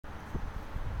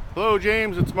Hello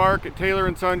James, it's Mark at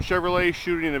Taylor & Son Chevrolet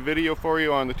shooting a video for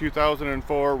you on the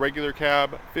 2004 regular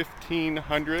cab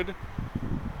 1500.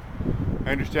 I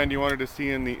understand you wanted to see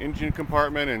in the engine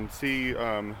compartment and see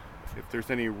if there's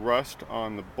any rust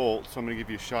on the bolt, so I'm going to give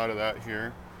you a shot of that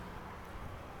here.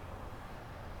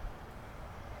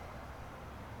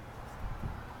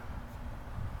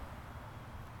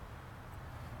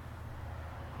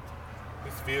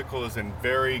 This vehicle is in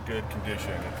very good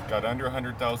condition. It's got under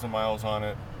 100,000 miles on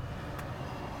it.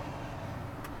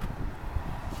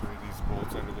 Show you these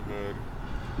bolts under the hood.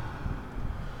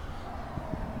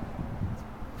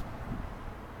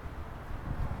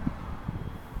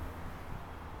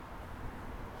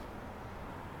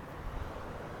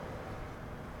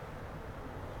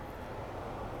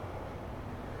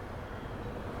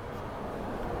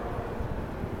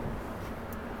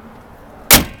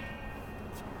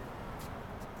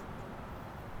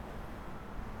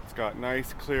 It's got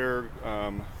nice clear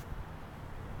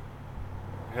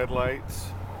headlights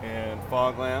and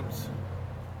fog lamps.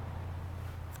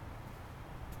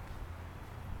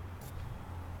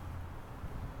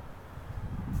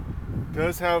 It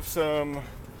does have some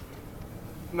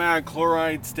mag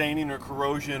chloride staining or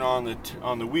corrosion on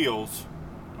the wheels.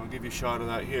 I'll give you a shot of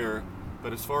that here.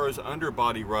 But as far as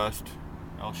underbody rust,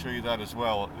 I'll show you that as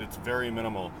well. It's very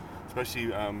minimal,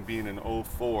 especially being an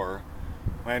 04.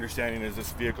 My understanding is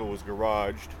this vehicle was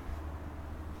garaged.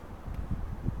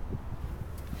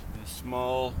 A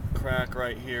small crack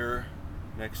right here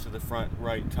next to the front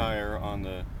right tire on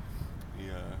the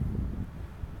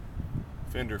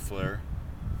fender flare.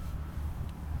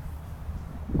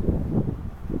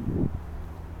 And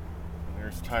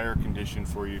there's tire condition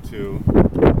for you too.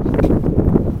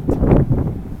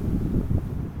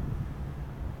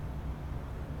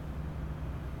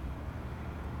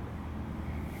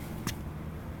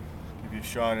 Give you a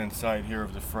shot inside here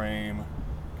of the frame. You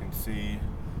can see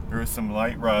there is some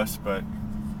light rust, but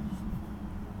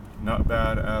not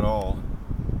bad at all.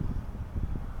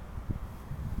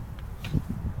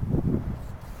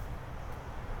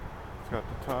 It's got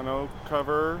the tonneau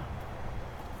cover.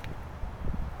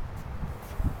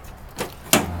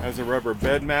 Has a rubber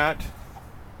bed mat.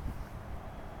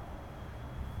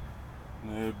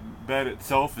 The bed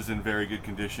itself is in very good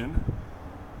condition.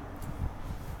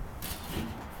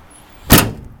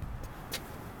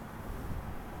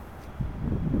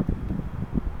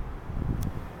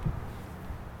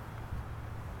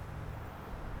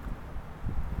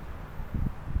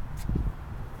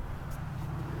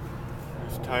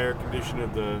 There's tire condition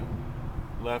of the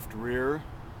left rear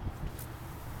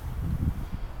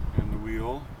and the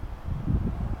wheel.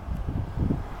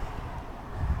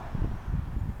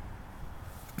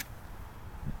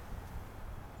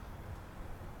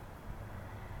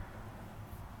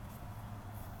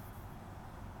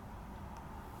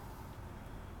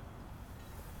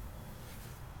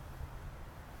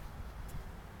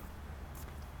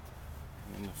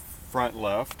 In the front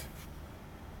left.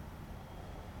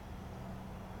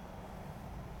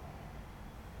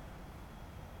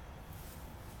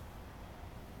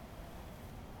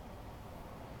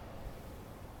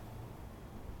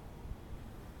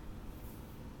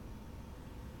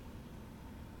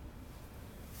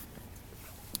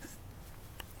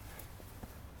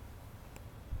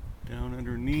 Down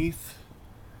underneath.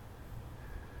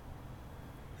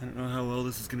 I don't know how well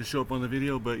this is going to show up on the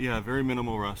video, but yeah, very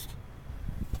minimal rust.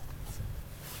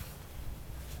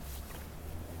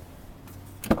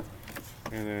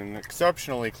 And then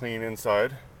exceptionally clean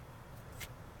inside.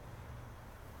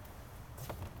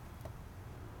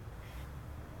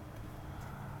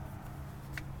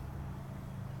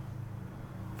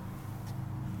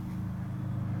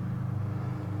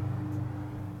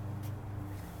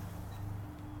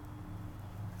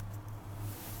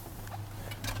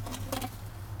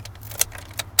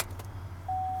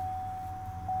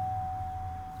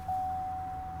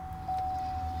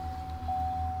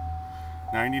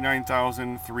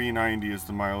 $99,390 is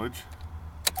the mileage.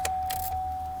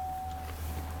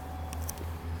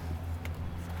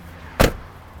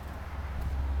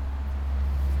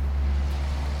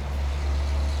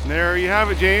 And there you have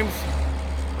it, James.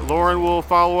 Lauren will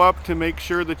follow up to make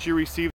sure that you receive